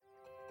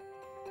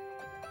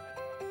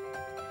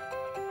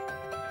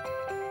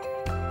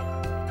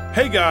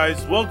Hey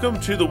guys, welcome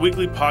to the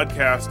weekly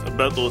podcast of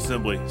Bethel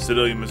Assembly,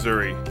 Sedalia,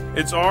 Missouri.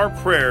 It's our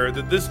prayer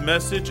that this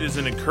message is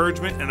an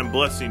encouragement and a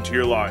blessing to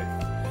your life.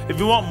 If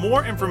you want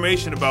more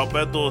information about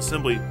Bethel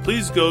Assembly,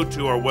 please go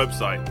to our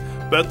website,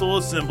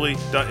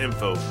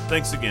 bethelassembly.info.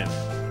 Thanks again.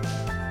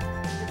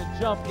 We're going to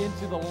jump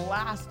into the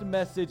last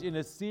message in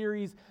a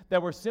series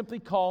that we're simply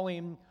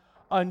calling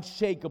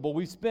Unshakable.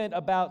 We've spent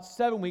about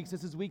 7 weeks,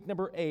 this is week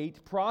number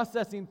 8,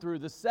 processing through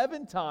the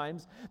 7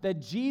 times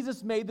that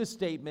Jesus made the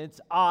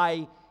statements,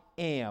 I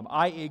am.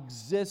 I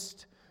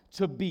exist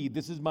to be.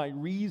 This is my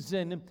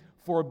reason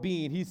for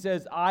being. He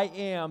says, I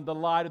am the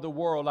light of the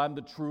world. I'm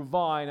the true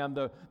vine. I'm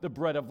the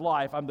bread of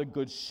life. I'm the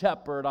good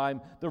shepherd. I'm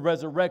the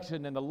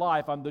resurrection and the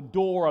life. I'm the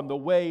door. I'm the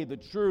way, the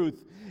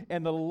truth,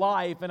 and the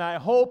life. And I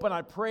hope and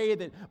I pray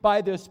that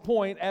by this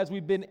point, as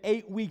we've been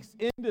 8 weeks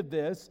into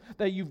this,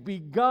 that you've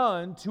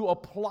begun to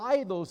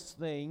apply those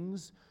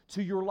things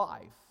to your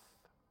life.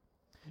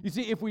 You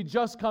see, if we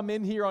just come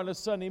in here on a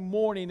Sunday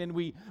morning and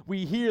we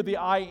hear the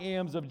I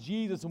ams of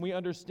Jesus and we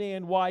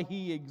understand why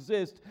He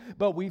exists,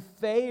 but we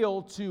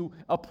fail to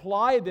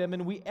apply them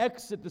and we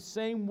exit the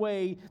same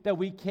way that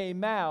we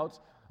came out,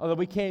 or that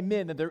we came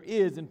in, that there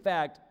is, in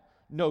fact,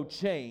 no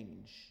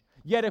change.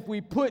 Yet if we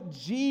put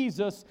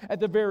Jesus at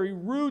the very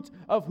root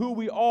of who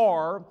we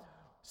are,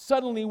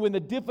 suddenly when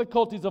the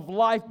difficulties of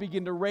life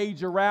begin to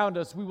rage around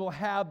us, we will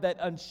have that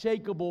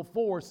unshakable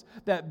force,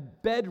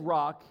 that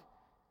bedrock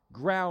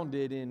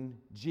grounded in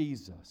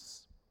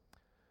Jesus.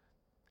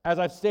 As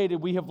I've stated,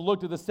 we have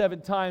looked at the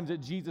 7 times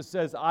that Jesus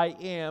says, I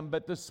am,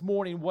 but this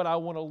morning what I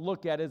want to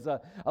look at is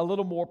a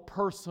little more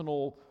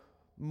personal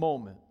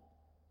moment.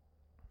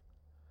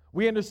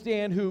 We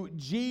understand who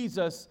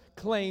Jesus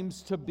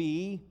claims to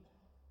be,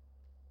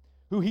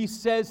 who He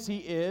says He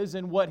is,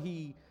 and what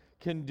He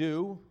can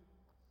do.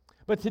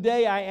 But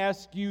today I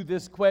ask you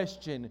this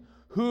question,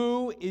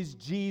 who is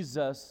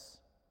Jesus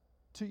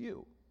to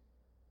you?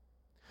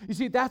 You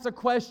see, that's a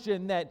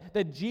question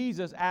that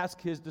Jesus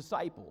asked His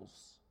disciples.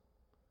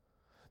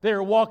 They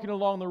were walking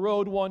along the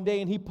road one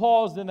day, and He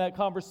paused in that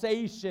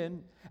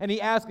conversation, and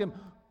He asked them,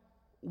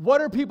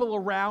 what are people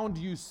around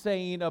you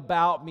saying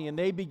about me? And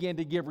they began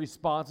to give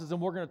responses,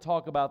 and we're going to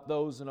talk about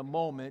those in a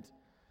moment.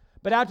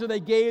 But after they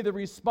gave the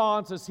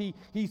responses, he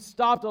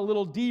stopped a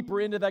little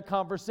deeper into that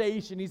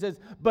conversation. He says,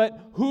 but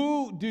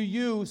who do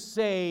you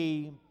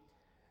say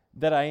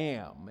that I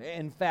am?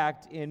 In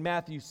fact, in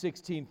Matthew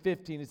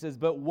 16:15, it says,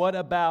 but what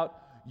about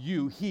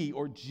you? He,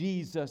 or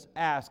Jesus,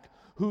 asked,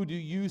 who do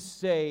you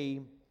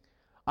say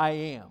I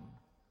am?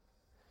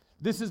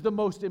 This is the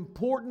most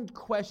important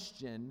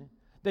question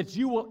that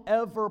you will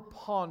ever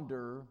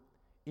ponder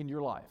in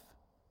your life.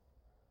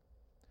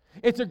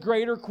 It's a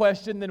greater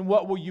question than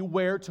what will you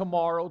wear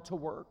tomorrow to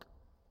work.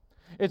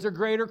 It's a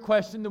greater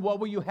question than what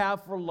will you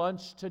have for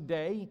lunch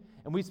today.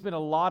 And we spend a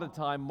lot of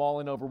time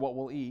mulling over what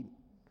we'll eat.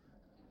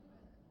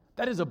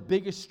 That is the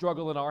biggest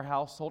struggle in our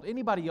household.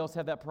 Anybody else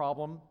have that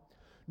problem?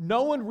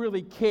 No one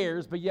really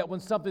cares, but yet when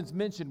something's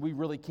mentioned, we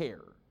really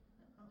care.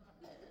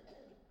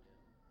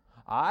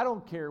 I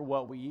don't care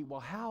what we eat.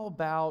 Well, how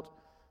about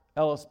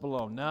El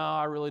Espolón? No,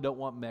 I really don't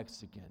want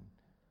Mexican.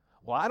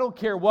 Well, I don't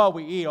care what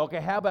we eat.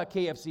 Okay, how about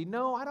KFC?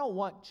 No, I don't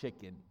want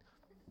chicken.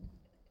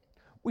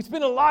 We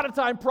spend a lot of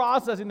time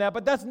processing that,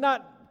 but that's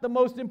not the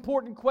most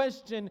important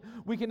question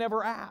we can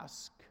ever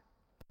ask.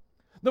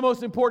 The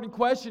most important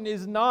question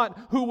is not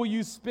who will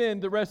you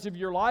spend the rest of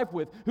your life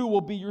with, who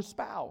will be your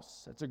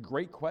spouse. That's a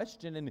great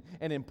question and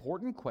an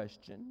important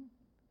question,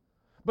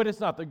 but it's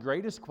not the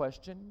greatest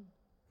question.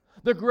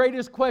 The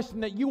greatest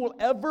question that you will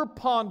ever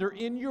ponder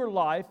in your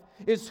life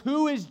is,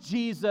 who is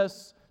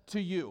Jesus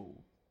to you?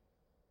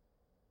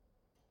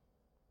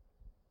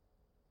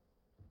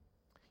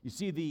 You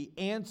see, the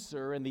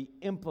answer and the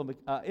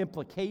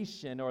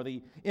implication or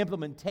the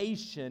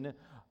implementation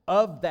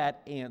of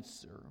that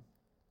answer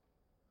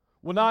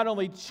will not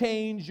only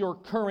change your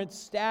current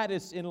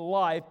status in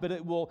life, but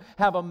it will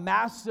have a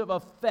massive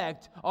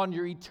effect on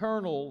your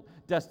eternal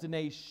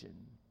destination.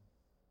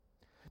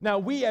 Now,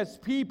 we as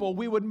people,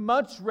 we would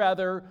much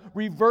rather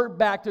revert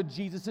back to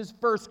Jesus'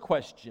 first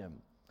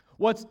question.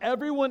 What's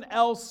everyone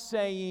else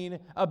saying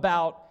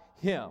about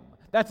Him?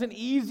 That's an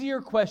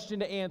easier question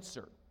to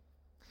answer.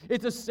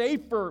 It's a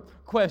safer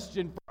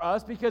question for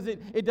us because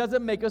it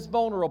doesn't make us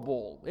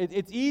vulnerable.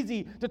 It's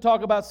easy to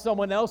talk about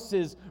someone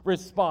else's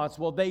response.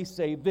 Well, they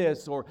say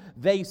this, or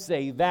they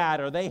say that,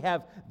 or they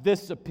have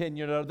this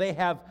opinion, or they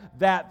have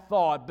that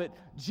thought. But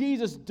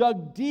Jesus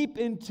dug deep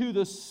into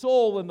the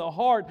soul and the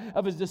heart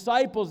of His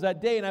disciples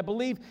that day, and I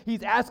believe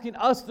He's asking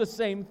us the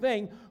same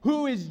thing.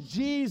 Who is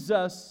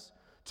Jesus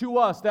to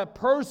us? That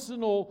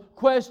personal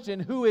question,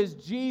 who is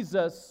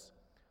Jesus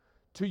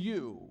to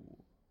you?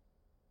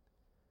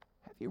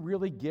 You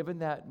really given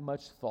that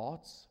much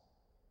thoughts?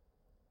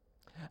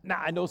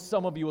 Now, I know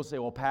some of you will say,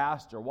 well,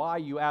 Pastor, why are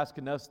you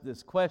asking us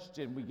this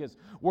question? Because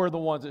we're the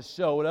ones that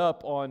showed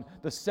up on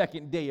the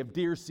second day of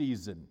deer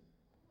season.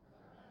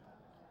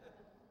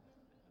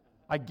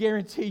 I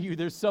guarantee you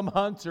there's some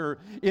hunter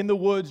in the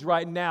woods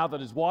right now that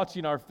is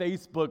watching our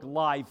Facebook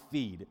live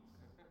feed.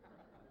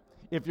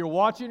 if you're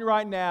watching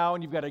right now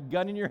and you've got a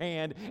gun in your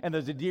hand and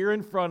there's a deer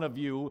in front of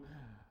you,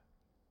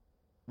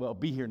 well,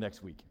 be here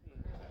next week.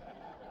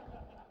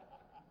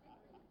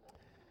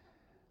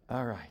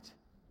 All right.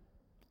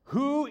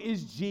 Who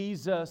is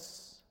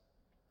Jesus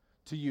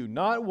to you?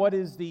 Not what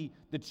is the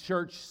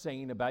church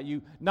saying about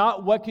you.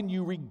 Not what can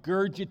you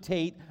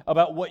regurgitate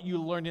about what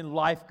you learned in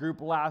life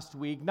group last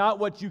week. Not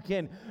what you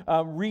can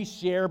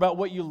reshare about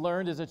what you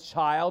learned as a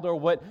child or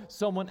what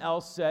someone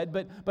else said.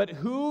 But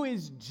who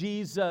is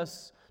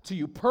Jesus to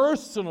you?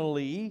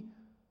 Personally,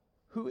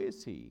 who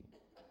is he?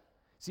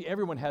 See,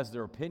 everyone has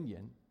their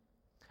opinion.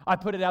 I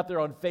put it out there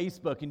on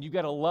Facebook, and you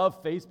got to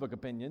love Facebook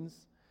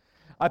opinions.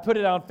 I put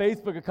it on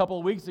Facebook a couple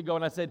of weeks ago,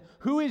 and I said,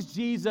 who is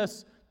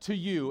Jesus to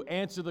you?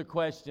 Answer the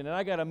question. And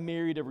I got a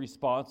myriad of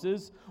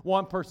responses.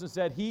 One person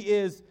said, he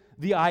is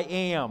the I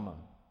am.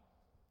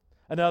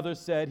 Another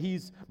said,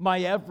 he's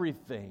my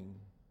everything.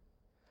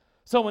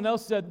 Someone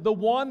else said, the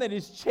one that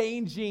is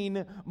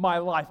changing my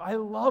life. I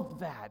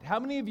love that. How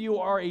many of you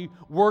are a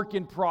work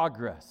in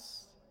progress?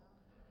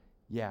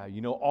 Yeah,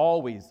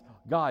 always,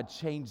 God,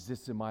 change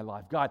this in my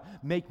life. God,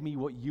 make me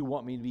what you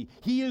want me to be.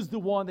 He is the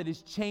one that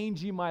is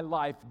changing my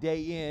life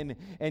day in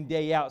and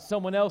day out.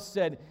 Someone else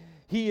said,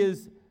 he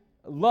is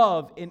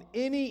love in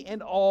any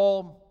and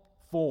all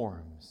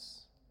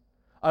forms.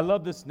 I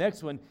love this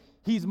next one.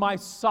 He's my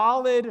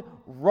solid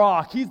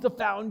rock. He's the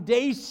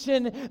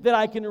foundation that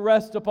I can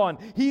rest upon.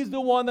 He's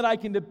the one that I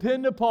can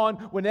depend upon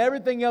when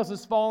everything else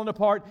is falling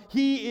apart.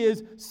 He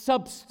is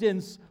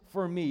substance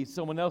for me.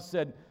 Someone else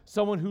said,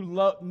 someone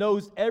who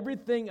knows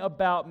everything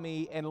about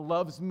me and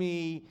loves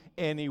me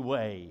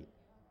anyway.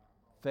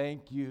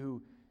 Thank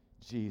you,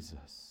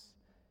 Jesus.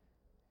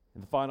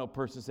 And the final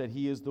person said,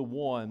 he is the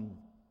one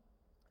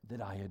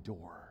that I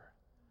adore.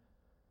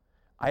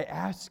 I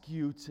ask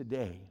you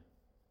today,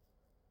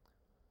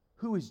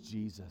 who is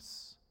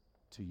Jesus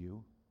to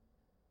you?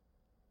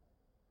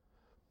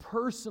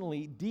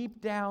 Personally,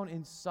 deep down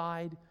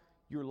inside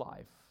your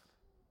life.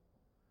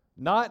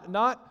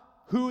 Not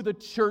who the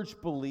church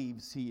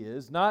believes he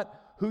is, not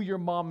who your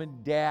mom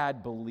and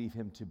dad believe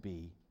him to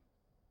be,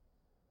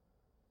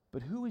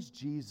 but who is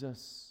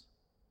Jesus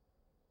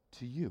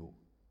to you?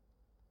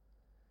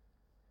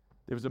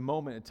 There was a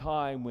moment in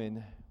time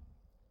when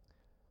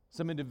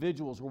some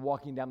individuals were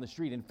walking down the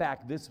street. In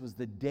fact, this was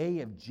the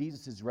day of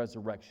Jesus'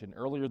 resurrection.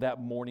 Earlier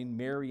that morning,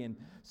 Mary and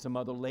some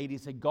other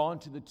ladies had gone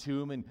to the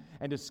tomb and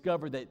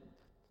discovered that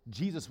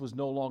Jesus was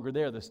no longer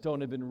there. The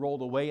stone had been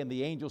rolled away, and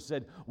the angel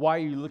said, why are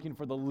you looking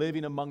for the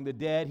living among the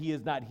dead? He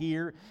is not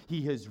here.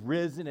 He has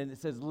risen. And it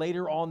says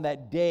later on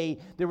that day,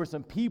 there were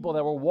some people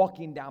that were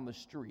walking down the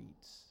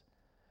streets.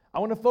 I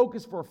want to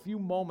focus for a few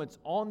moments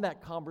on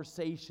that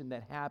conversation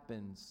that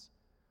happens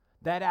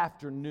that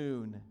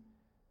afternoon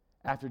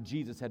after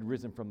Jesus had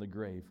risen from the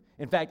grave.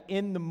 In fact,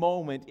 in the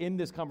moment, in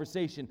this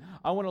conversation,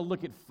 I want to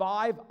look at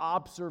 5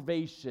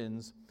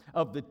 observations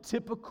of the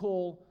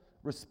typical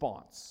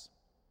response.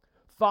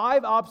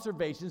 5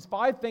 observations,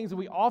 5 things that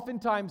we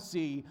oftentimes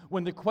see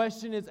when the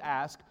question is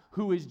asked,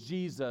 who is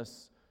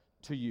Jesus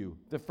to you?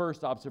 The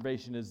first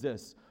observation is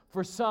this.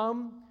 For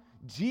some,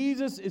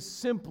 Jesus is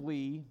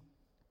simply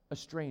a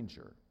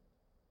stranger.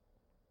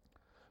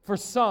 For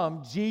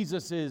some,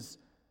 Jesus is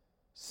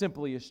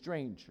simply a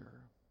stranger.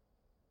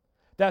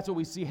 That's what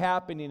we see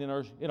happening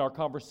in our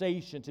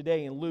conversation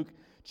today in Luke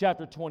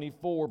chapter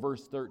 24,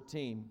 verse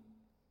 13.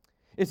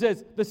 It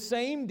says, the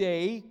same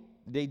day,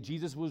 the day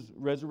Jesus was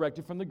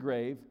resurrected from the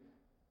grave,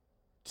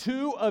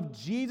 2 of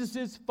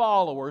Jesus'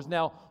 followers,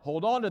 now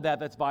hold on to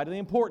that's vitally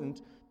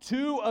important,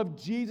 2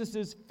 of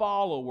Jesus'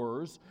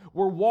 followers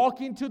were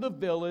walking to the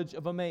village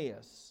of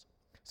Emmaus,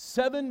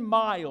 7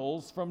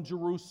 miles from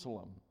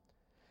Jerusalem.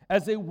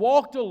 As they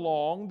walked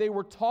along, they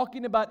were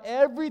talking about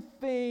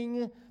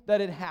everything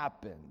that had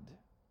happened.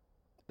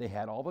 They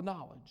had all the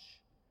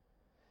knowledge.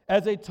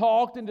 As they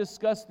talked and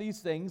discussed these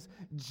things,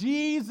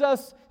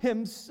 Jesus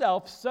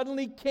himself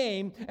suddenly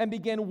came and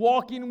began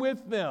walking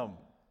with them.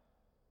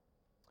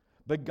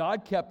 But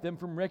God kept them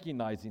from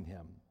recognizing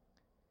him.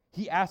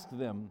 He asked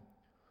them,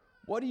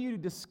 what are you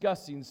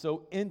discussing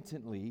so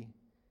intently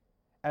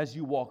as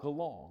you walk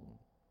along?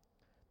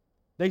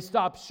 They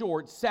stopped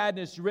short,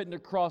 sadness written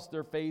across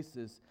their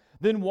faces.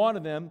 Then one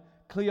of them,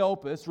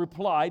 Cleopas,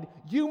 replied,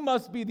 you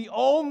must be the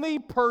only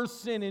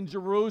person in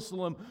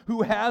Jerusalem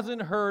who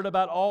hasn't heard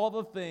about all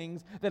the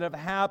things that have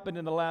happened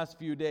in the last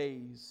few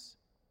days.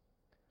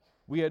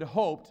 We had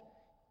hoped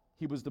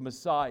he was the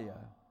Messiah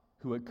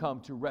who had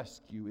come to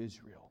rescue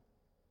Israel.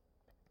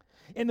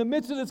 In the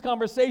midst of this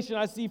conversation,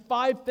 I see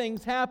 5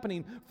 things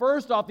happening.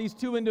 First off, these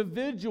 2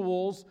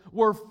 individuals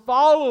were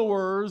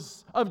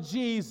followers of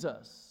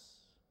Jesus.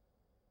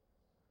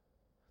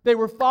 They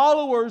were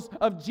followers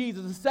of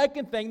Jesus. The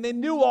second thing, they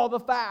knew all the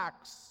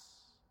facts.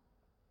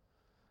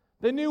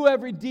 They knew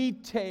every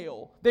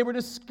detail. They were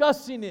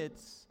discussing it.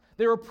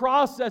 They were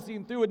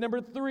processing through it.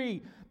 Number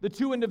 3, the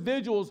 2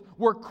 individuals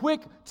were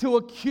quick to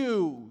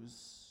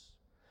accuse.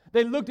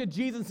 They looked at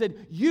Jesus and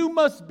said, you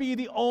must be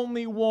the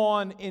only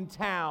one in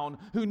town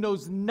who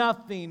knows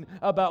nothing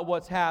about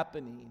what's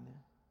happening.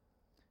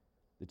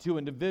 The two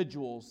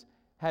individuals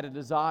had a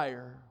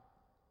desire.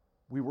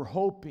 We were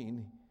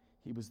hoping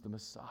he was the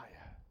Messiah.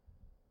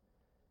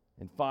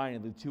 And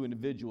finally, the two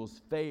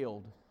individuals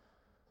failed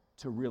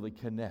to really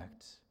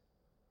connect.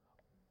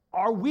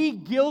 Are we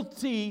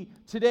guilty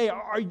today?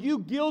 Are you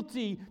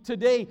guilty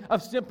today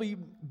of simply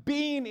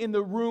being in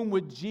the room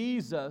with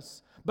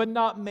Jesus, but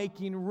not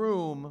making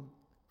room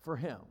for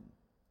him?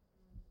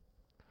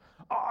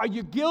 Are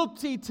you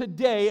guilty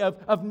today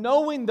of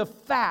knowing the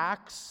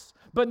facts,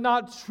 but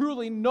not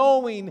truly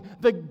knowing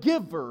the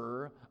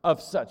giver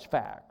of such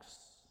facts?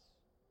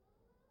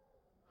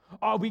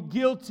 Are we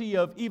guilty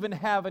of even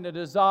having a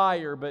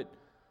desire, but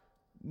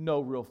no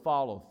real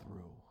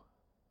follow-through?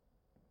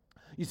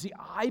 You see,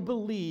 I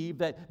believe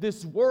that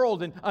this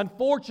world, and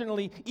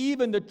unfortunately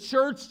even the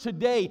church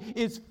today,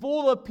 is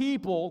full of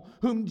people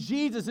whom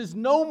Jesus is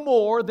no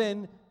more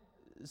than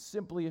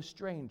simply a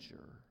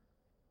stranger.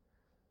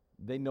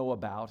 They know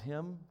about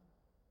him.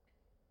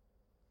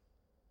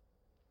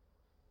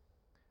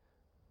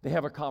 They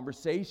have a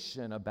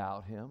conversation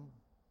about him.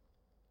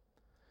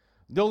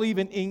 They'll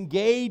even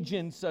engage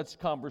in such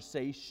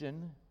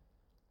conversation,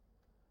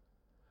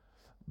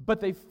 but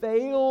they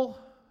fail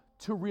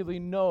to really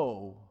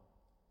know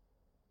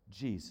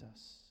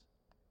Jesus.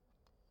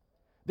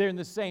 They're in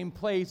the same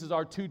place as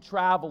our two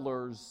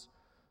travelers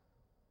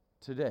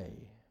today.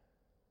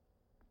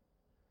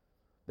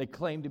 They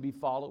claim to be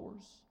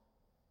followers.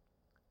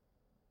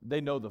 They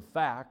know the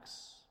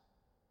facts.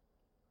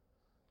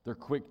 They're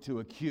quick to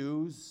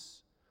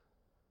accuse.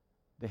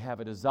 They have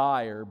a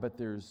desire, but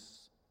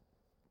there's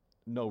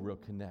no real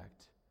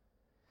connect.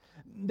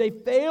 They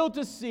fail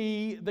to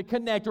see the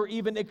connect or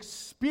even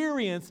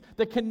experience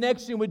the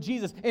connection with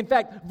Jesus. In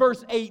fact,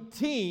 verse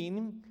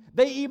 18,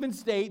 they even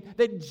state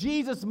that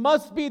Jesus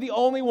must be the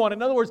only one.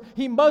 In other words,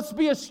 he must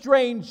be a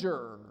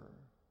stranger.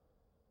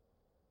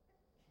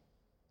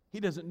 He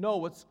doesn't know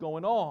what's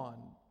going on.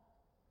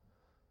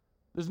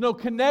 There's no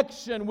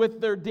connection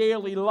with their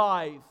daily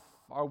life.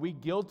 Are we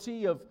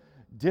guilty of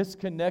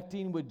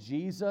disconnecting with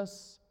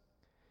Jesus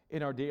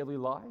in our daily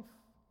life?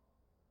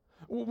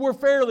 We're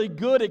fairly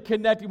good at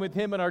connecting with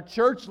him in our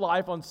church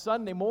life on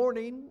Sunday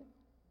morning.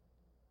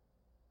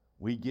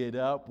 We get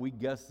up, we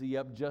gussy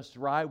up just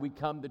right, we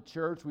come to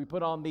church, we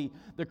put on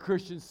the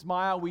Christian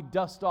smile, we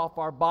dust off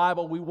our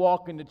Bible, we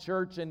walk into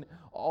church, and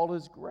all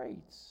is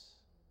great.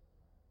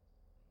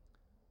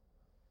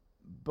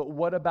 But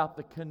what about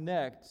the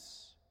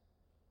connects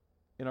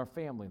in our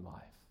family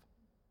life?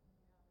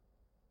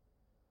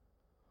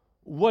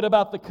 What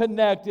about the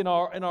connect in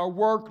our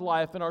work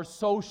life, in our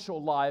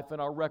social life, in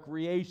our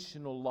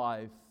recreational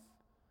life,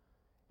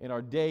 in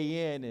our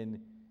day in and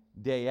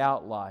day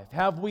out life?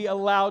 Have we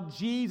allowed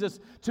Jesus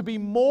to be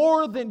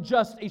more than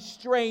just a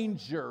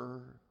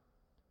stranger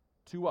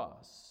to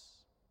us?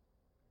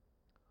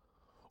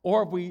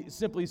 Or have we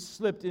simply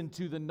slipped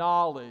into the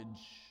knowledge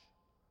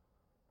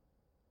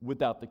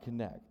without the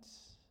connect?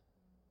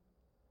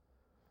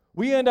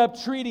 We end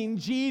up treating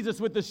Jesus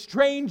with the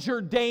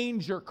stranger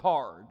danger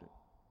card,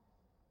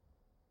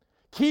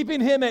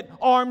 keeping him at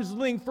arm's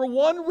length for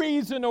one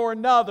reason or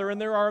another, and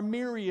there are a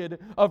myriad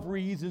of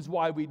reasons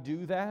why we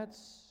do that.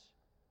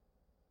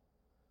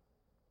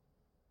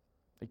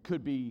 It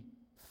could be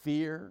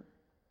fear.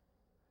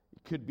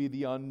 It could be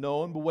the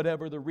unknown, but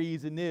whatever the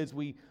reason is,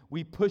 we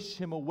push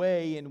him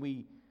away and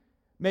we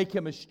make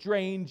him a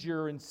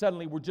stranger, and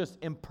suddenly we're just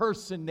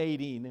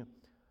impersonating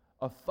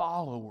a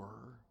follower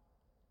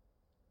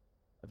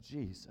of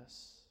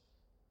Jesus.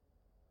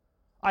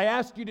 I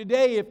ask you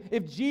today,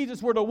 if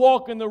Jesus were to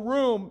walk in the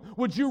room,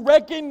 would you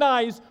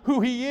recognize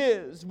who he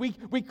is?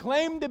 We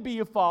claim to be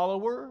a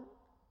follower.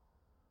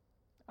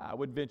 I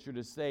would venture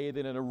to say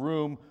that in a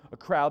room, a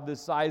crowd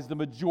this size, the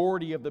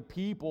majority of the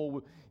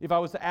people, if I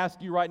was to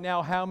ask you right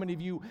now, how many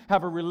of you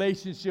have a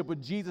relationship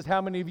with Jesus?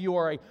 How many of you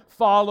are a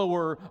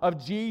follower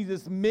of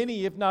Jesus?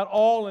 Many, if not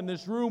all in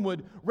this room,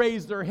 would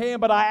raise their hand.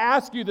 But I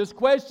ask you this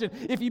question: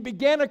 if you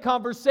began a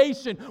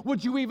conversation,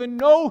 would you even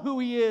know who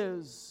he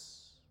is?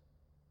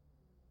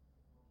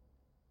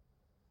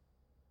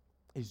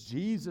 Is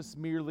Jesus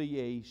merely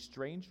a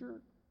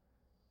stranger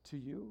to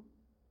you?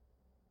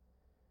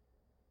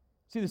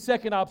 See, the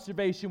second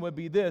observation would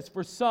be this.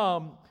 For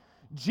some,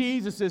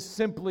 Jesus is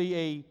simply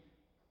a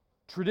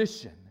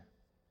tradition.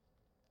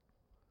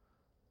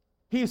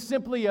 He is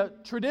simply a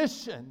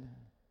tradition.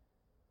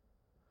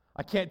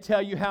 I can't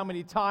tell you how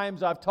many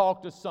times I've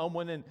talked to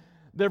someone and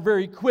they're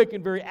very quick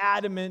and very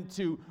adamant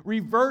to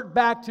revert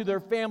back to their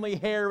family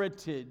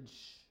heritage,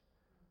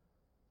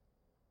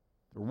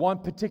 or one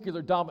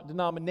particular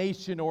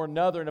denomination or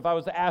another. And if I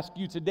was to ask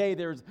you today,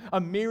 there's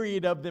a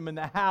myriad of them in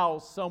the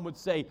house. Some would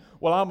say,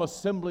 well, I'm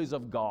Assemblies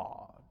of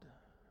God.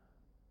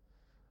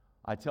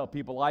 I tell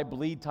people I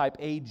bleed type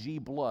AG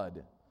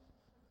blood.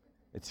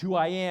 It's who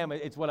I am.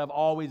 It's what I've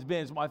always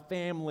been. It's what my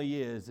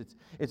family is.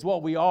 It's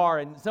what we are.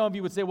 And some of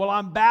you would say, well,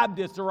 I'm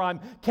Baptist, or I'm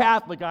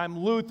Catholic, I'm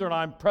Lutheran,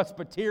 I'm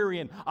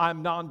Presbyterian,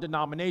 I'm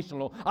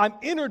non-denominational, I'm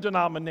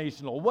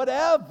interdenominational,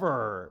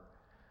 whatever.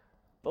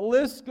 The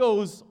list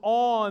goes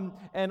on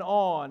and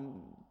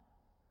on.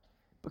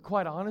 But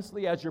quite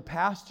honestly, as your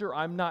pastor,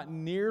 I'm not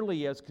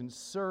nearly as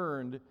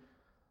concerned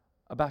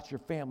about your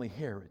family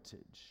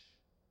heritage.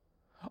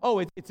 Oh,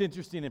 it's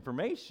interesting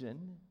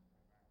information.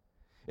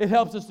 It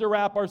helps us to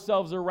wrap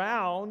ourselves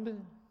around.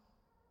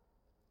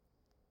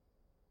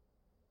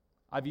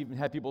 I've even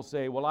had people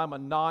say, well, I'm a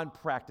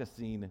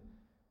non-practicing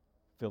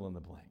fill in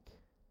the blank.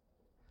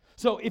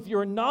 So if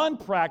you're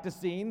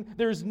non-practicing,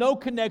 there's no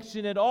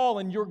connection at all,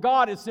 and your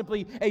God is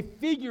simply a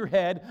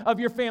figurehead of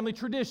your family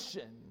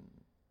tradition.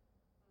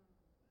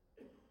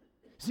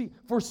 See,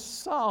 for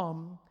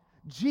some,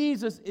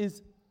 Jesus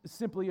is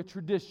simply a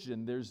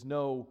tradition. There's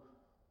no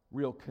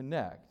real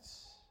connect.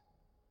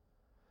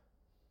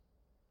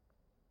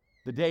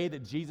 The day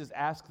that Jesus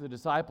asked the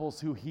disciples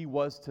who he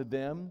was to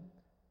them,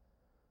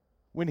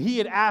 when he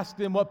had asked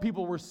them what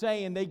people were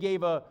saying, they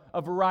gave a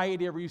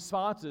variety of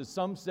responses.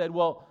 Some said,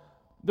 well,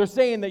 they're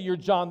saying that you're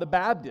John the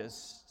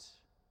Baptist.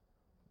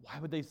 Why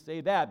would they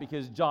say that?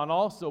 Because John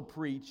also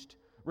preached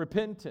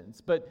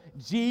repentance. But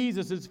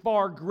Jesus is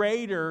far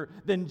greater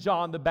than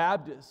John the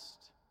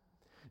Baptist.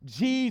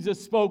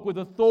 Jesus spoke with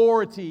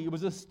authority. It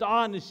was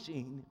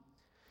astonishing.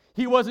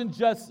 He wasn't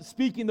just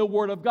speaking the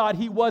word of God.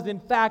 He was, in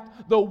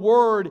fact, the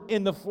Word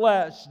in the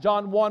flesh.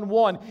 John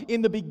 1:1,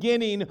 in the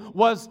beginning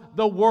was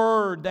the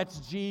Word.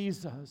 That's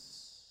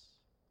Jesus.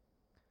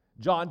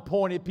 John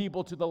pointed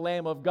people to the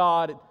Lamb of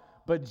God,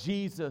 but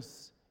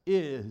Jesus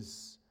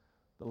is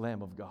the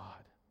Lamb of God.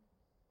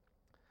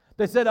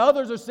 They said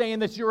others are saying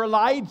that you're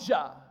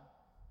Elijah.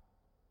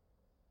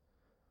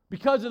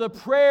 Because of the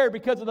prayer,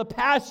 because of the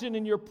passion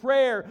in your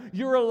prayer,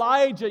 you're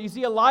Elijah. You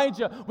see,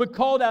 Elijah would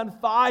call down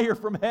fire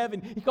from heaven.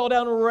 He called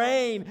down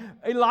rain.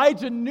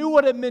 Elijah knew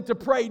what it meant to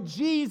pray.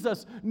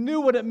 Jesus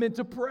knew what it meant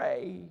to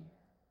pray.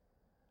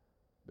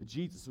 But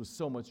Jesus was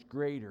so much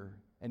greater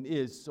and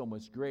is so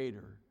much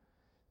greater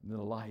than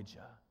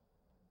Elijah.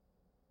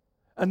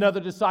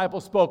 Another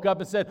disciple spoke up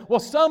and said, well,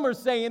 some are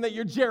saying that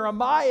you're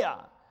Jeremiah.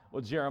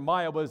 Well,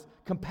 Jeremiah was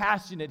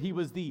compassionate. He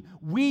was the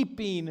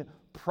weeping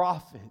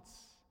prophet.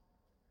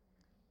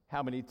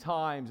 How many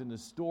times in the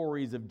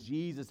stories of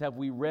Jesus have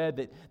we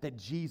read that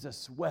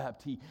Jesus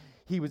wept?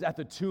 He was at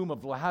the tomb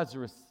of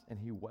Lazarus and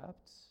he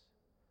wept.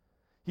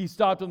 He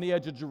stopped on the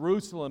edge of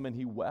Jerusalem and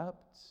he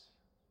wept.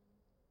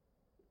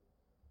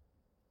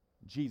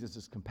 Jesus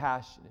is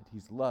compassionate.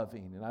 He's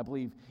loving. And I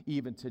believe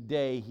even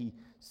today he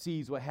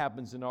sees what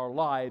happens in our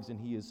lives and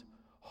he is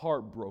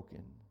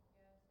heartbroken.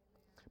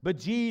 But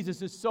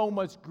Jesus is so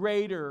much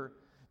greater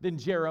than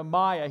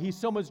Jeremiah. He's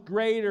so much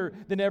greater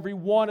than every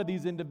one of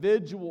these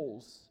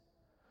individuals.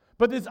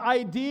 But this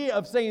idea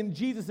of saying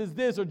Jesus is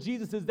this or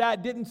Jesus is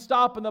that didn't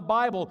stop in the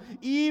Bible.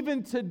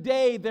 Even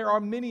today, there are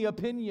many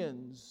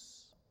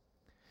opinions.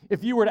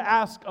 If you were to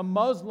ask a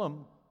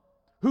Muslim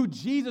who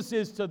Jesus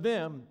is to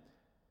them,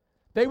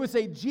 they would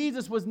say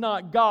Jesus was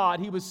not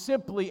God. He was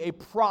simply a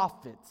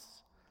prophet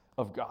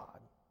of God.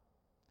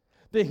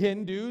 The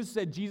Hindus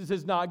said Jesus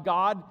is not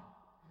God,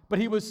 but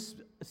he was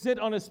sent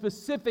on a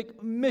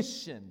specific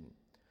mission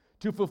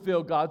to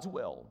fulfill God's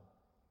will.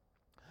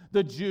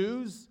 The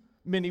Jews,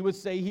 many would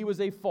say he was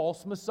a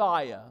false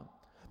Messiah.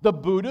 The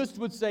Buddhists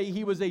would say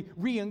he was a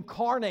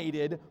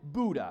reincarnated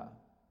Buddha.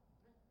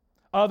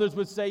 Others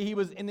would say he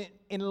was an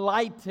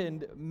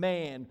enlightened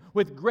man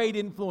with great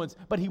influence,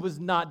 but he was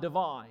not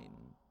divine.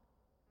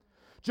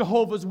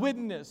 Jehovah's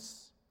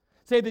Witnesses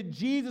say that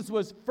Jesus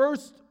was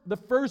the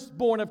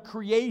firstborn of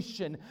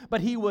creation, but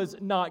he was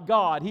not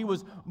God. He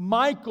was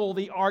Michael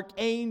the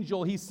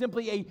archangel. He's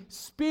simply a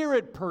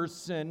spirit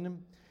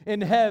person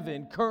in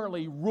heaven,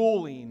 currently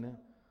ruling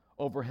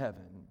over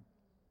heaven.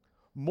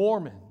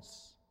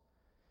 Mormons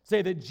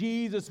say that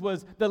Jesus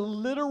was the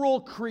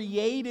literal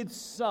created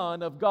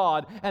Son of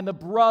God and the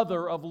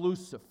brother of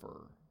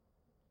Lucifer.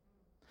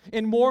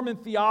 In Mormon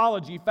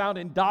theology, found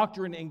in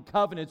Doctrine and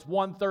Covenants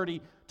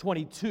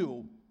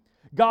 130:22,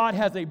 God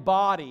has a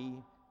body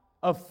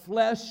of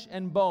flesh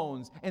and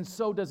bones, and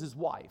so does his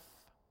wife.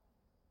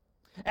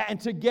 And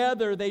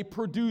together they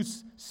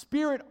produce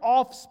spirit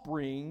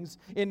offsprings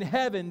in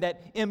heaven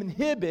that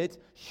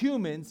inhibit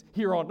humans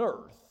here on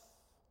earth.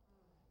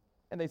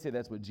 And they say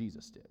that's what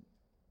Jesus did.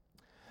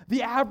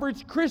 The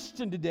average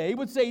Christian today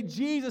would say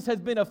Jesus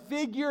has been a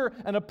figure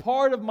and a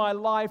part of my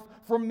life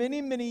for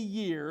many, many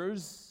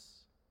years.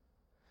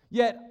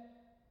 Yet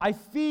I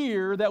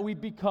fear that we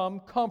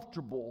become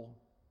comfortable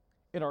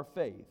in our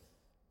faith.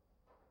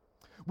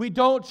 We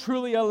don't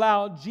truly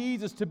allow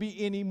Jesus to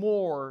be any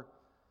more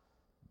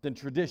than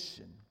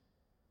tradition.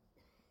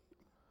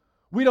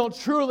 We don't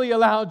truly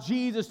allow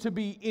Jesus to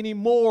be any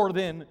more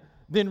than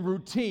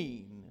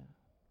routine.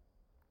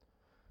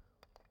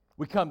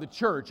 We come to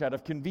church out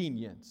of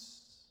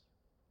convenience,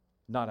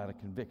 not out of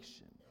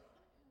conviction.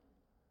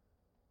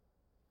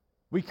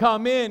 We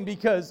come in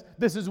because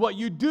this is what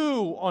you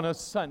do on a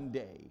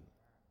Sunday.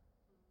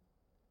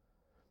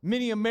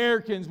 Many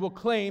Americans will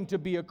claim to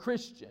be a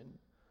Christian,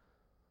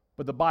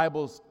 but the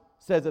Bible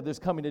says that there's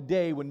coming a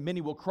day when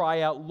many will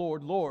cry out,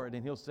 Lord, Lord,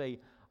 and he'll say,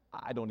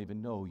 I don't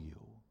even know you.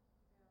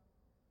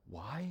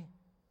 Why?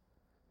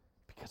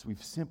 Because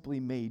we've simply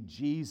made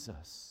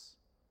Jesus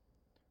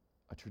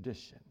a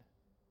tradition.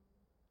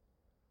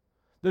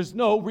 There's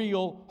no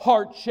real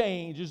heart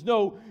change. There's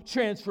no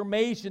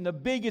transformation. The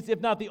biggest,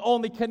 if not the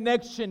only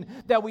connection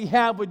that we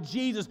have with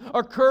Jesus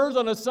occurs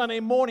on a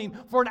Sunday morning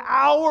for an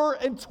hour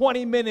and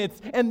 20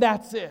 minutes, and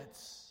that's it.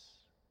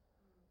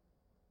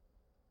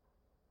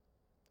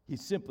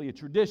 He's simply a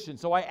tradition.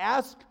 So I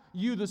ask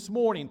you this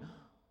morning,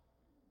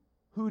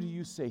 who do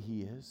you say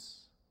he is?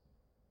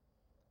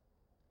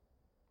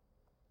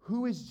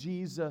 Who is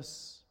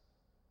Jesus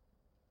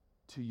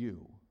to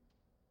you?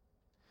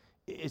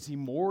 Is he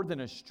more than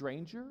a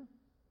stranger?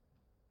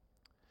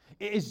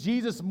 Is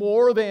Jesus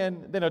more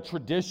than a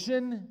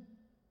tradition?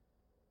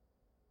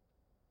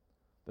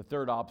 The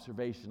third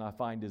observation I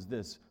find is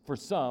this. For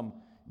some,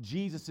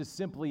 Jesus is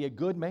simply a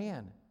good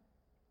man.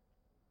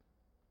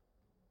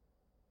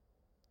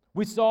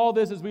 We saw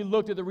this as we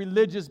looked at the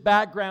religious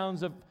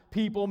backgrounds of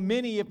people.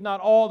 Many, if not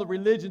all, the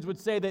religions would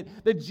say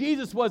that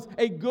Jesus was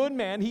a good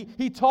man.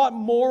 He taught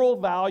moral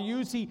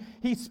values.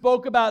 He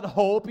spoke about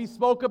hope. He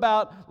spoke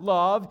about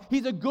love.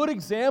 He's a good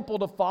example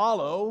to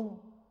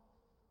follow.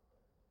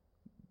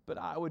 But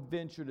I would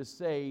venture to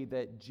say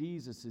that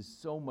Jesus is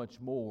so much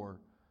more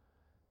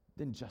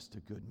than just a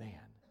good man.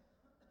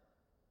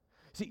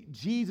 See,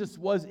 Jesus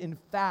was in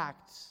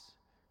fact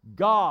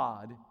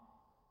God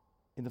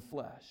in the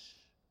flesh.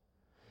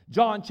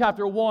 John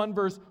chapter 1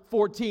 verse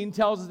 14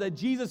 tells us that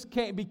Jesus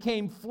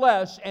became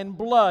flesh and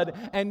blood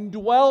and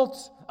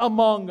dwelt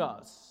among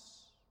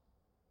us.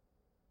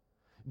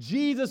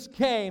 Jesus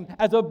came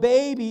as a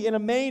baby in a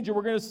manger.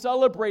 We're going to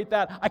celebrate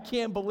that, I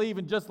can't believe,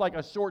 in just like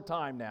a short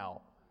time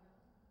now.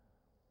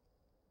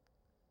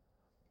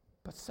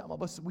 But some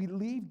of us, we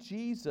leave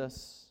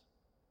Jesus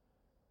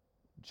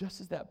just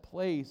as that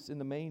place in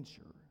the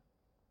manger.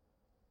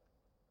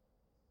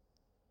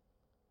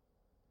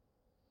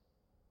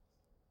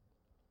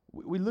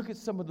 We look at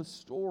some of the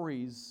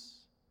stories,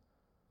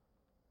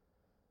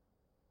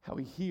 how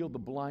he healed the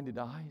blinded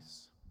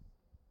eyes.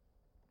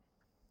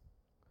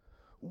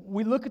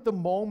 We look at the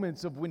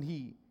moments of when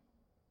he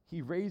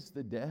raised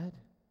the dead.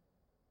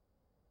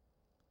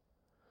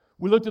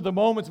 We looked at the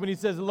moments when he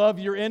says, love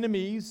your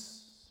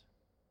enemies,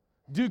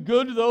 do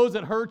good to those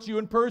that hurt you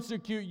and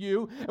persecute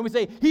you. And we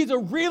say, he's a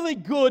really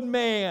good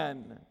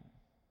man.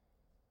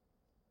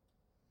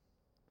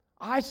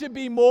 I should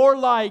be more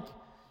like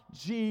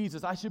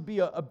Jesus. I should be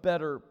a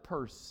better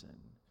person.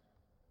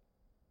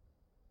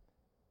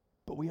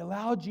 But we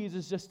allow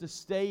Jesus just to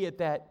stay at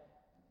that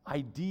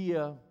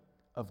idea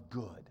of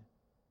good.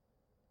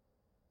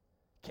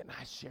 Can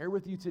I share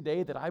with you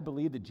today that I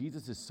believe that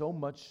Jesus is so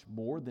much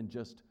more than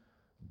just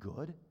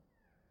good?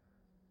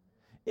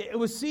 It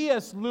was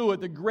C.S. Lewis,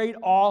 the great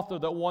author,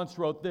 that once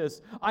wrote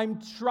this: I'm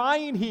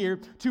trying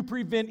here to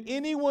prevent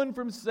anyone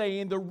from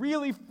saying the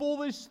really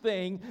foolish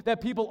thing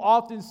that people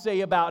often say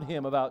about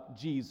him, about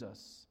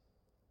Jesus.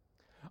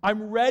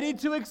 I'm ready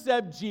to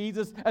accept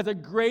Jesus as a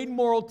great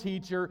moral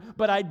teacher,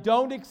 but I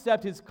don't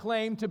accept his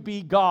claim to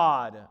be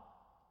God.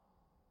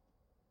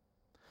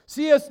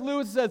 C.S.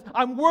 Lewis says,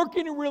 I'm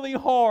working really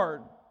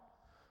hard.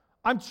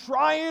 I'm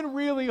trying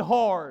really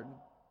hard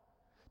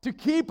to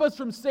keep us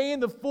from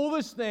saying the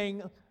foolish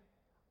thing.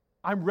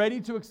 I'm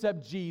ready to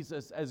accept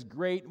Jesus as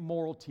great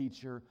moral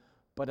teacher,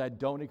 but I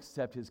don't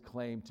accept his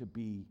claim to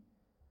be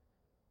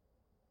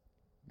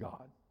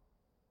God.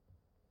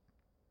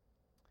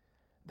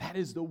 That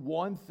is the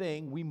one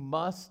thing we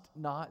must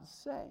not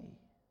say.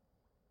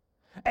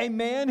 A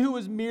man who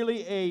was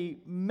merely a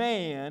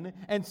man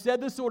and said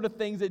the sort of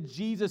things that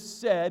Jesus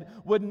said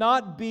would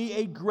not be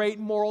a great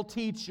moral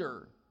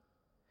teacher.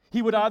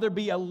 He would either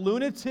be a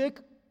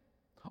lunatic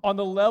on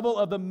the level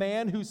of the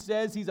man who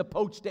says he's a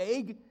poached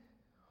egg,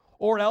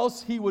 or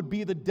else he would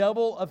be the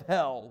devil of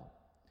hell.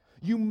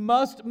 You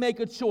must make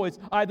a choice.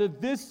 Either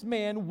this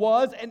man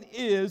was and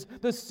is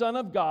the Son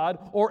of God,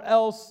 or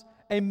else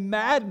a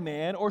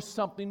madman or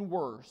something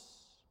worse.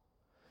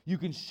 You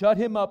can shut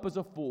him up as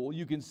a fool,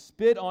 you can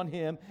spit on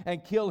him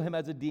and kill him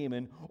as a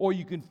demon, or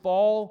you can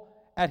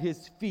fall at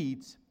his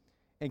feet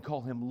and call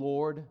him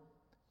Lord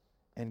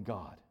and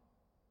God.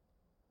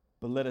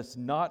 But let us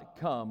not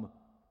come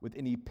with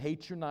any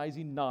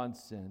patronizing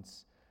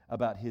nonsense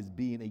about his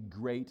being a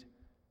great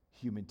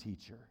human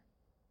teacher.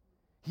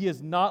 He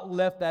has not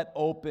left that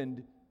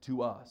open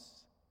to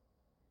us.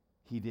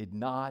 He did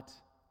not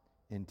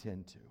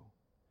intend to.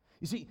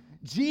 You see,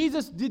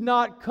 Jesus did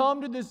not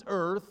come to this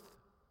earth.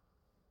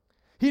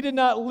 He did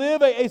not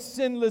live a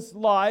sinless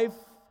life.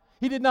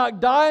 He did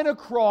not die on a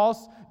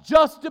cross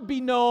just to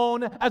be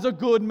known as a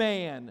good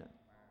man.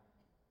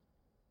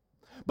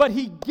 But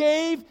he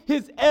gave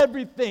his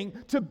everything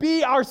to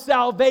be our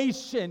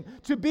salvation,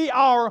 to be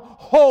our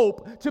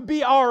hope, to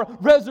be our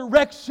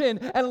resurrection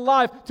and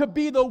life, to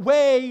be the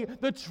way,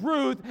 the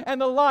truth,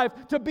 and the life,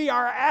 to be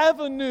our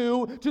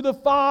avenue to the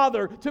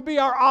Father, to be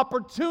our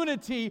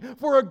opportunity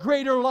for a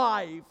greater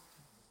life.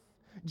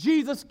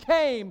 Jesus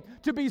came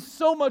to be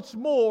so much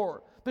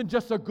more than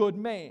just a good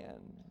man.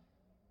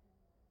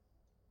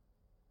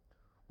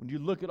 When you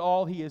look at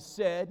all he has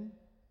said,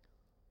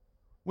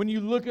 when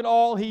you look at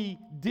all he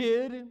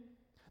did,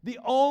 The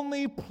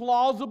only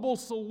plausible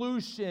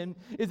solution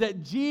is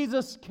that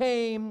Jesus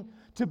came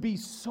to be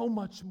so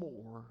much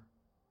more.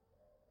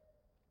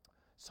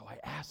 So I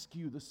ask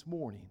you this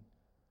morning,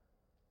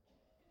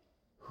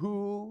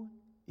 who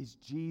is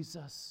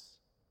Jesus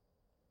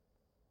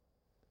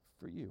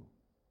for you?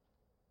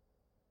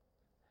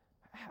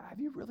 Have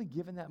you really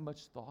given that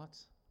much thought?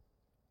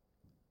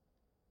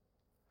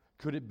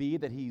 Could it be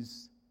that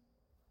he's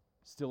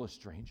still a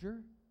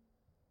stranger?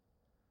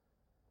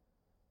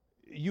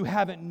 You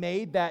haven't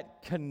made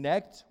that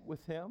connect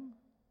with him?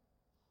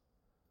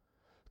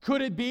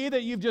 Could it be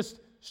that you've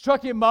just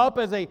struck him up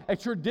as a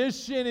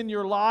tradition in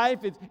your life?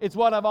 It's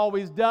what I've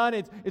always done.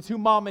 It's who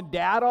mom and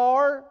dad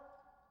are.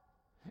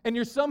 And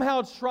you're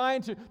somehow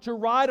trying to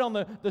ride on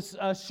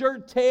the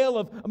shirt tail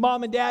of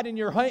mom and dad, and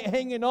you're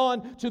hanging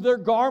on to their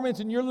garments,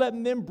 and you're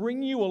letting them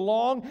bring you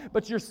along,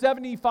 but you're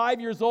 75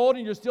 years old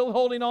and you're still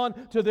holding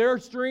on to their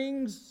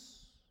strings.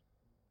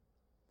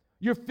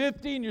 You're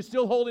 50 and you're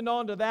still holding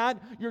on to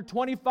that. You're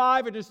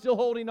 25 and you're still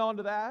holding on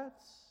to that.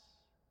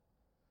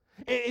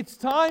 It's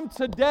time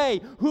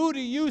today. Who do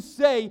you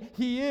say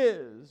he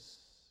is?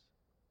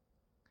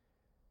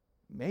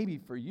 Maybe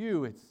for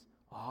you it's,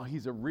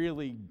 he's a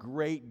really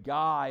great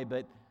guy,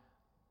 but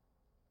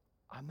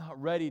I'm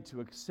not ready to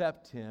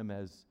accept him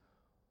as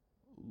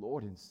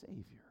Lord and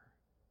Savior.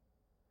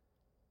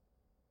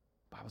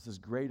 The Bible says,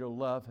 greater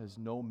love has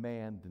no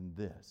man than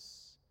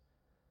this,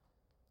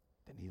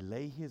 than he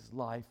lay his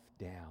life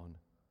down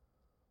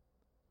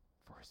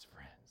for his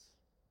friends.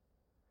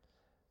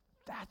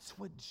 That's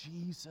what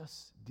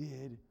Jesus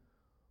did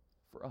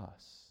for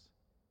us.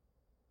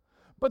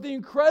 But the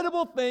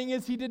incredible thing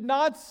is he did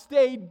not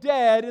stay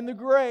dead in the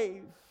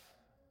grave.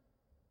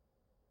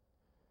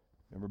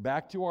 Remember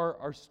back to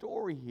our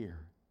story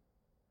here.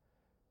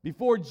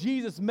 Before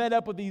Jesus met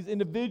up with these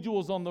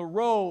individuals on the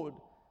road,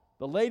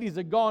 the ladies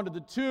had gone to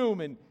the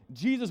tomb and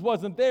Jesus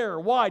wasn't there.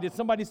 Why? Did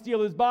somebody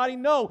steal his body?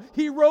 No,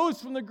 he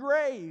rose from the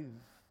grave.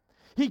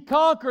 He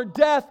conquered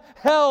death,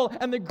 hell,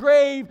 and the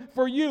grave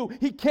for you.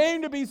 He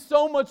came to be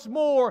so much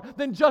more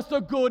than just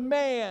a good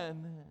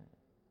man.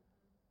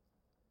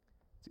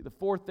 See, the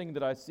fourth thing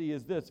that I see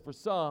is this. For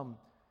some,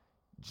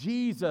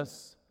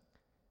 Jesus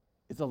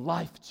is a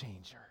life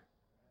changer.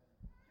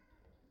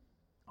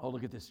 Oh,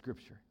 look at this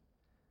scripture.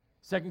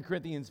 2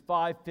 Corinthians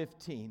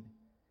 5:15.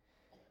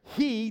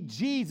 He,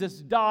 Jesus,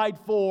 died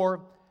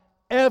for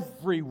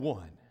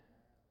everyone.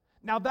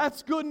 Now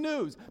that's good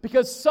news,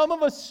 because some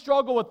of us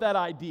struggle with that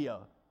idea.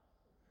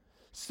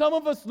 Some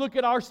of us look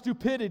at our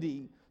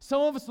stupidity.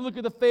 Some of us look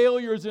at the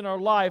failures in our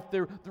life,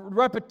 the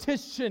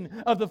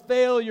repetition of the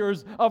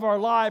failures of our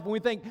life, and we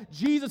think,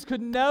 Jesus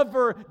could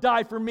never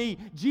die for me.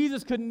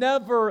 Jesus could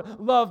never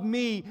love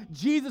me.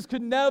 Jesus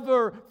could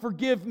never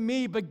forgive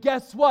me. But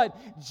guess what?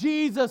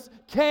 Jesus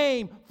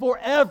came for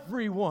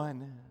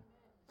everyone.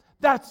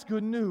 That's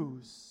good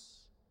news.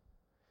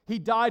 He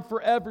died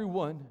for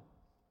everyone,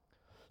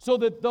 so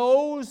that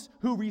those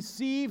who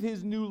receive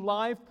his new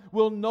life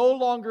will no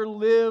longer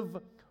live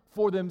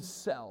for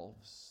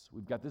themselves.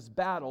 We've got this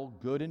battle,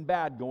 good and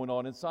bad, going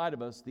on inside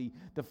of us. The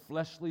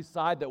fleshly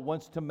side that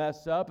wants to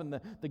mess up, and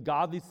the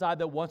godly side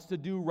that wants to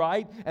do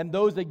right. And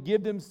those that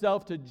give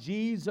themselves to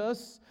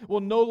Jesus will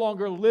no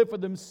longer live for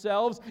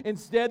themselves.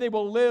 Instead, they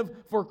will live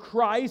for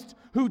Christ,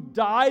 who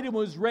died and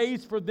was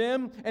raised for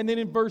them. And then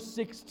in verse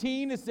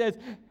 16 it says,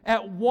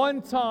 at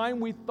one time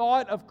we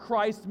thought of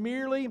Christ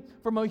merely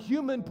from a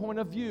human point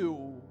of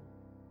view.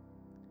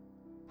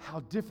 How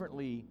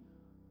differently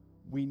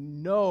we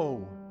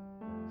know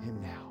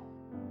him now.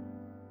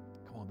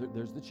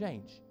 There's the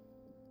change.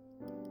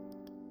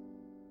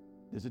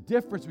 There's a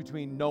difference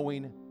between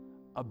knowing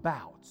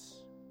about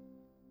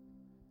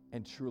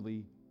and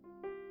truly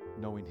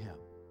knowing him.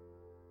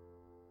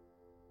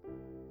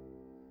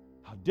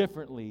 How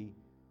differently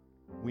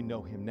we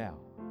know him now.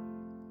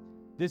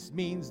 This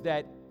means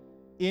that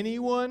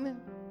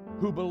anyone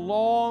who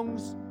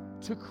belongs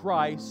to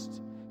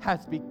Christ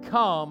has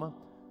become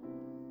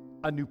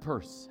a new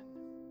person.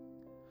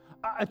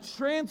 A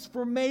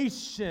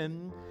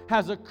transformation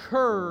has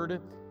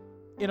occurred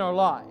in our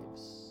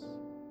lives.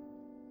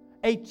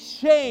 A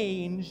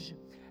change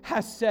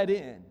has set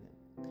in.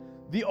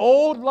 The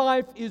old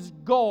life is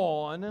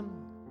gone.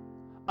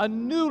 A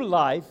new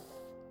life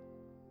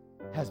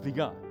has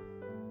begun.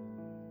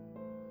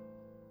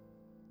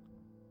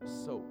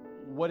 So,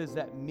 what does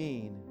that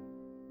mean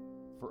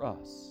for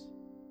us?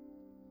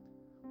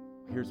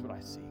 Here's what I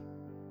see.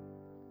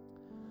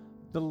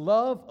 The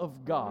love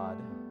of God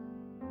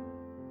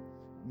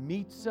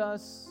meets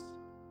us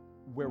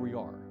where we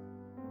are.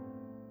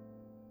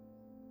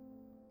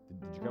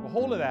 Did you grab a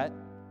hold of that?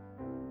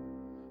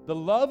 The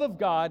love of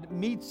God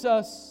meets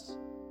us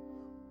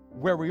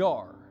where we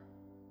are.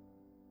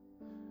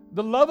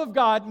 The love of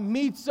God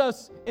meets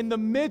us in the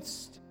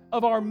midst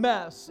of our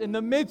mess, in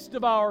the midst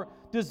of our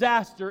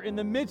disaster, in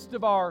the midst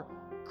of our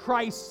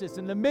crisis,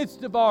 in the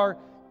midst of our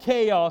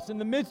chaos, in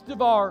the midst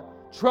of our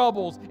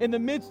troubles, in the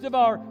midst of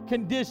our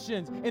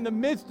conditions, in the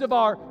midst of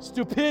our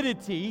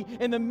stupidity,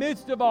 in the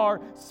midst of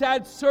our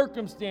sad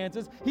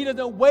circumstances. He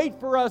doesn't wait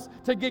for us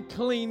to get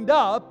cleaned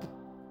up.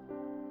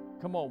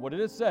 Come on, what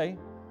did it say?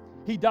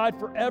 He died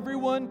for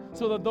everyone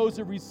so that those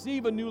who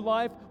receive a new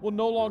life will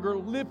no longer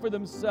live for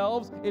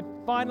themselves. It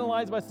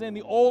finalized by saying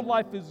the old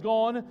life is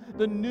gone,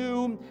 the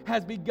new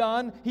has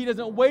begun. He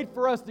doesn't wait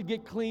for us to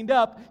get cleaned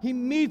up. He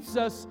meets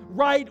us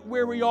right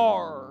where we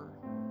are,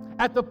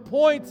 at the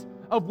point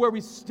of where we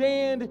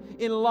stand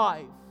in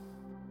life.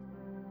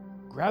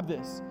 Grab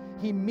this.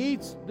 He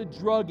meets the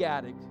drug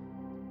addict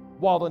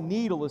while the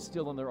needle is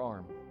still in their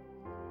arm.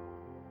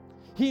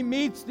 He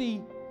meets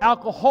the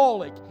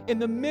alcoholic in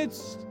the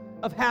midst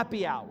of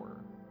happy hour.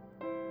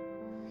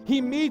 He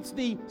meets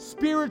the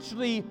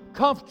spiritually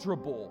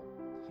comfortable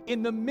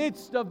in the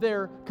midst of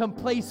their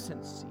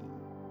complacency.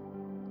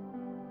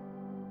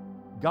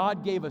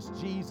 God gave us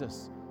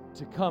Jesus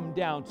to come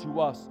down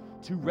to us,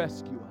 to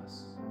rescue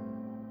us.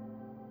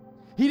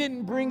 He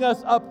didn't bring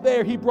us up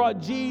there. He brought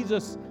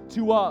Jesus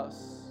to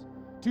us,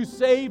 to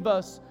save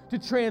us, to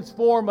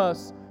transform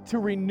us, to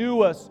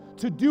renew us,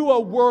 to do a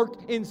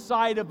work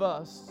inside of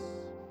us.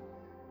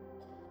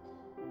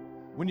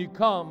 When you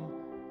come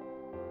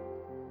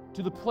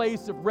to the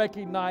place of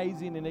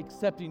recognizing and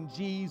accepting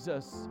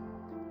Jesus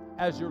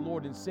as your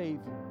Lord and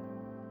Savior,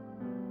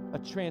 a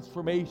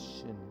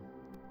transformation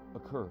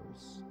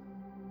occurs.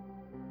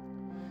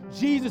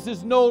 Jesus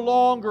is no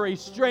longer a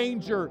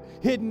stranger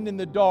hidden in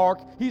the dark.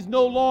 He's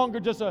no longer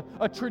just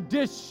a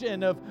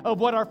tradition of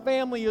what our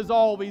family has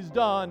always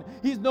done.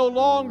 He's no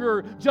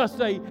longer just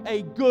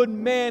a good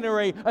man or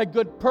a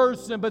good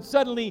person, but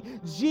suddenly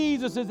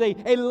Jesus is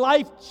a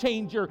life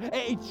changer,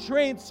 a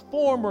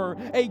transformer,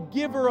 a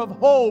giver of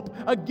hope,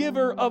 a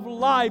giver of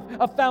life,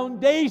 a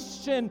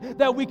foundation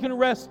that we can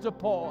rest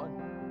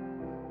upon.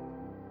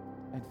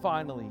 And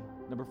finally,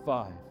 number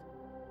 5,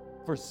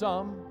 for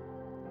some,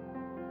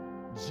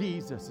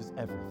 Jesus is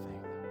everything.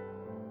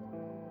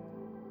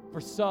 For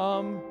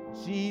some,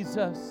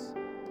 Jesus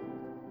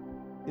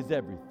is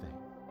everything.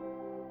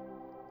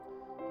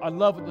 I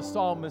love what the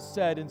psalmist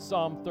said in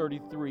Psalm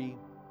 33. He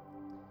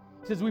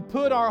says, we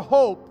put our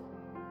hope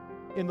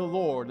in the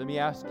Lord. Let me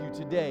ask you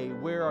today,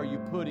 where are you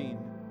putting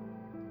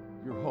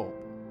your hope?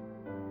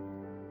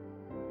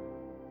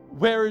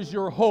 Where is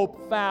your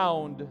hope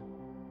found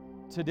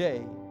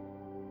today?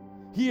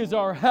 He is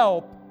our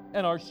help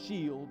and our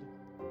shield.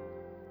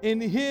 In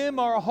Him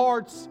our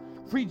hearts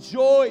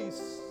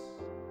rejoice,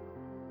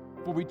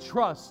 for we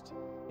trust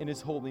in His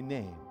holy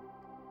name.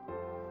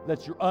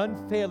 Let your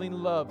unfailing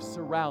love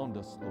surround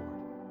us, Lord,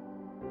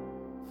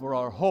 for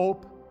our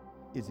hope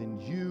is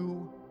in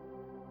You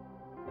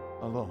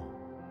alone.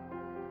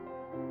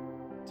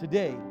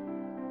 Today,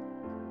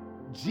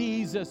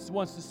 Jesus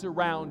wants to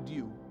surround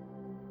you.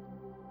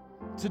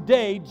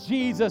 Today,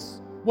 Jesus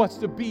wants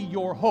to be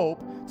your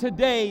hope.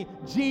 Today,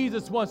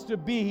 Jesus wants to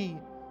be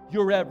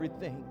your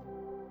everything.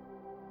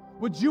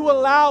 Would you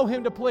allow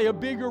Him to play a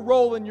bigger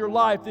role in your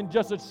life than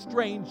just a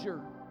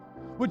stranger?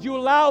 Would you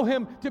allow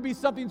Him to be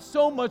something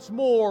so much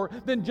more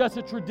than just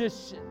a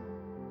tradition?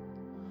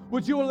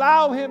 Would you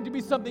allow Him to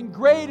be something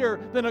greater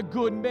than a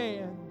good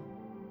man?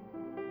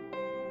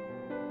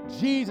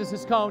 Jesus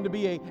has come to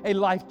be a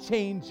life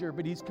changer,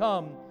 but He's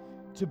come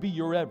to be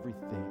your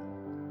everything.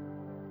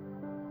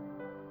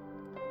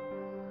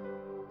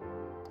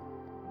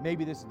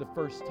 Maybe this is the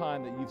first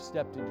time that you've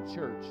stepped into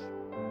church.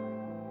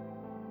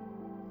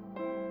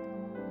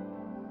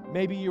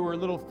 Maybe you were a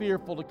little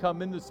fearful to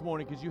come in this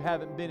morning because you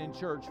haven't been in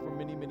church for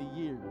many, many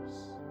years.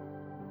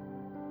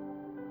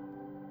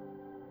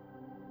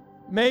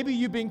 Maybe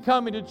you've been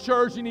coming to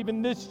church and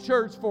even this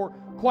church for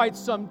quite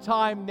some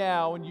time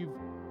now and you've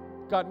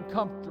gotten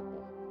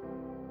comfortable.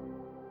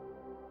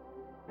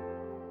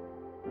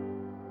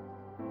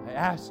 I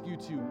ask you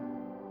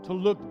to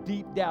look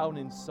deep down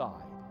inside.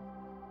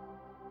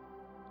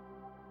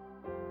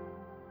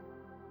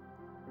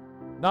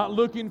 Not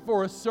looking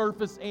for a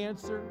surface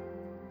answer.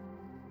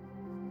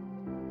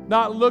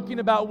 Not looking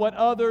about what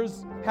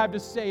others have to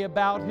say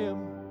about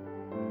Him.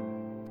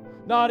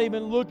 Not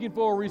even looking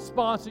for a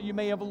response that you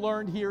may have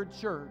learned here at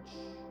church.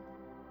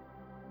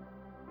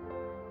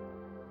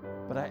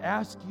 But I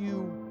ask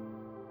you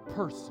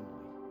personally,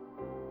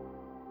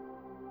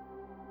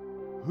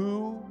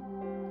 who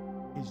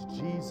is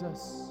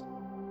Jesus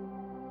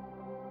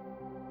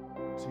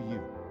to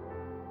you?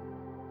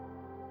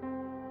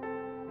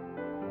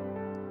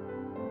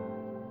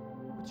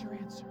 What's your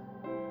answer?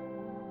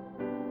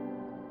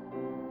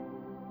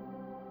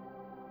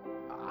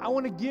 I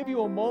want to give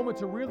you a moment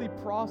to really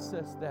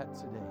process that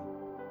today.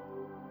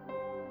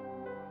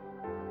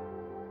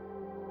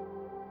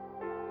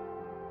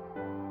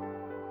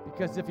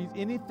 Because if He's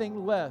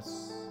anything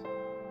less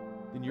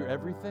than your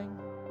everything,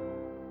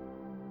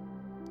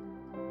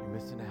 you're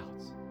missing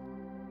out.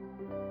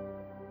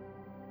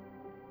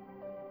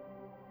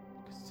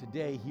 Because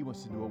today He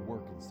wants to do a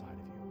work inside of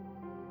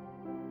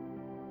you.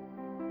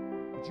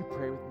 Would you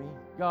pray with me?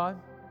 God,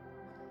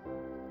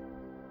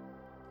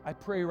 I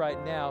pray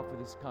right now for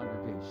this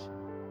congregation.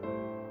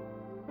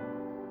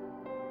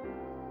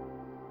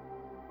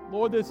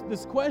 Lord,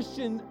 this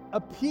question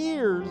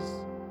appears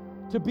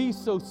to be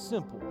so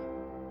simple.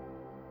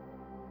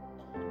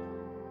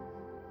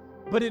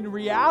 But in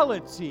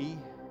reality,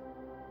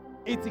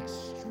 it's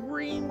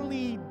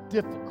extremely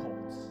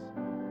difficult.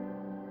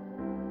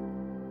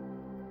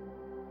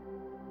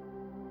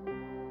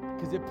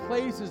 Because it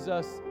places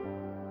us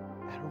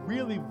at a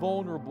really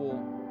vulnerable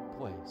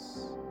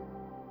place.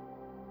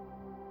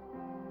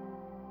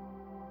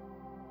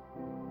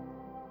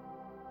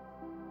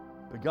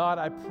 But God,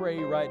 I pray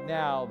right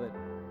now that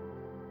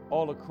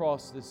all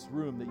across this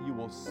room that you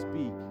will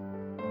speak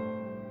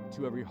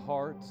to every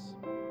heart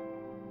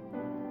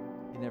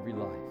in every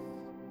life.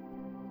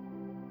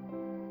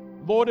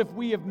 Lord, if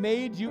we have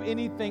made you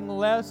anything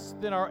less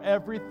than our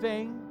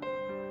everything,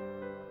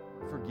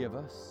 forgive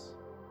us.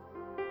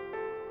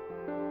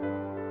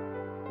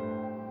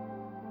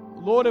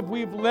 Lord, if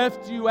we've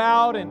left you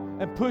out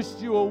and pushed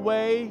you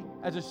away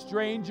as a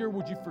stranger,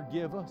 would you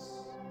forgive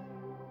us?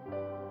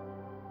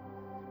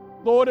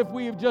 Lord, if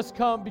we have just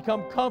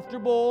become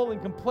comfortable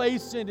and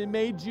complacent and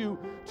made you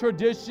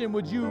tradition,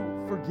 would you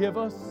forgive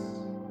us?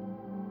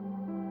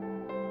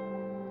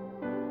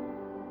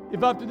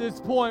 If up to this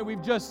point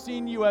we've just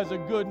seen you as a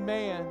good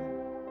man,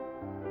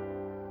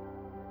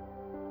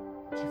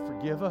 would you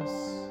forgive us?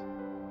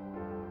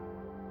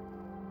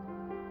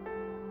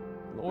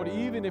 Lord,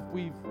 even if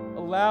we've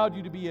allowed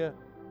you to be a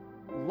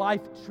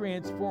life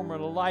transformer,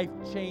 a life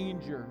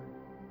changer,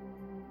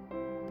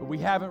 but we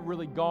haven't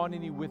really gone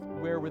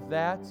anywhere with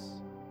that,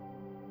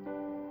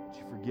 would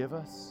you forgive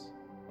us?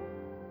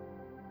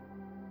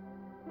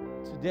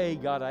 Today,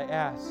 God, I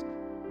ask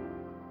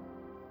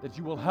that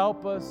you will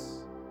help us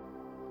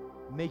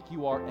make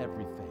you our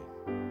everything.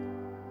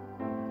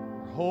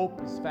 Our hope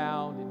is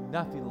found in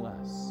nothing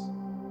less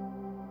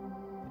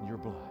than your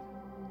blood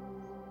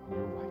and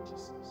your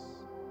righteousness.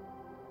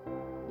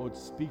 Lord,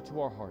 speak to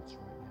our hearts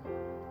right now.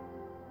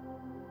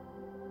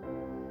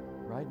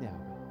 Right now,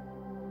 God.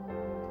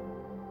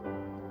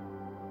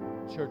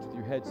 Church, with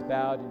your heads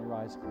bowed and your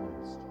eyes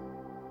closed,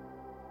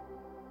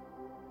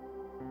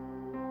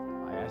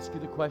 I ask you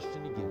the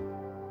question again.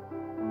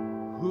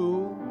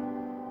 Who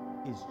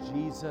is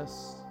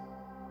Jesus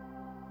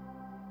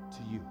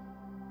to you?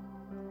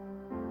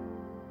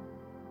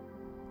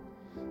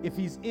 If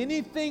he's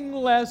anything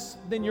less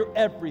than your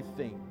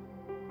everything,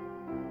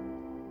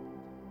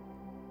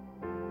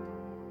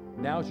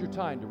 now's your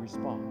time to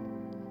respond.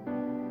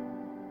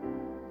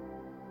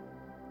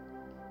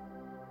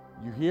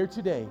 You're here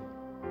today.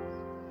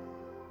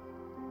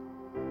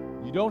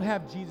 You don't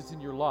have Jesus in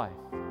your life.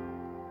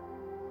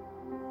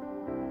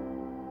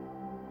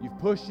 You've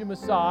pushed him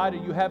aside or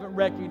you haven't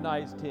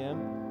recognized him.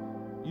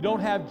 You don't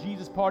have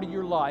Jesus part of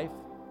your life.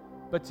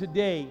 But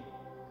today,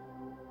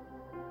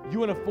 you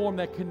want to form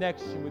that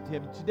connection with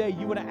him. Today,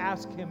 you want to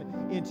ask him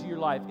into your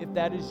life. If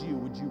that is you,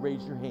 would you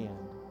raise your hand?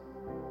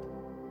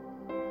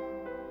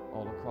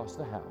 All across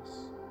the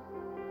house.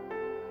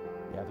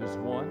 Yeah, there's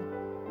one.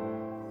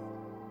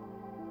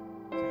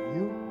 Is that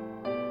you?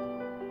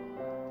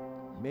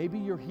 Maybe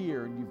you're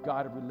here and you've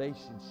got a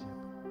relationship,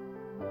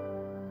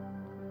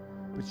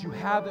 but you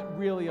haven't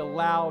really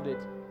allowed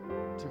it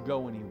to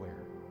go anywhere.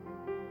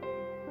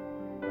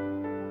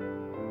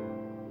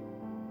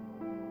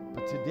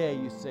 But today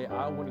you say,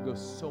 I want to go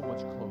so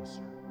much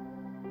closer.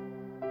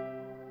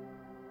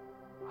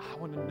 I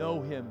want to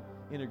know him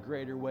in a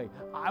greater way.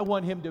 I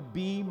want him to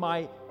be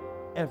my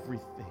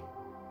everything.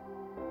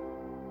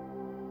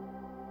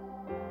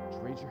 Would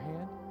you raise your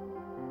hand?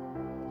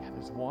 Yeah,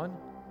 there's one.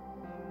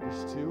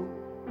 There's two.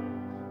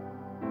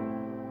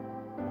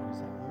 Is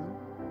that you?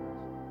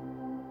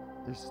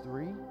 There's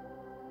three.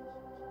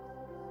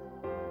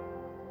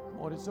 Come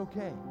on, it's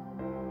okay.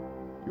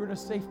 You're in a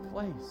safe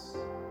place.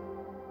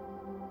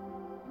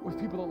 With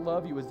people that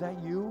love you. Is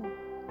that you?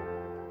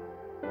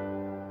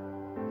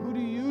 Who do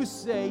you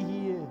say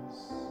he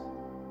is?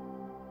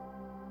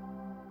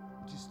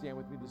 Would you stand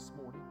with me this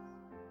morning?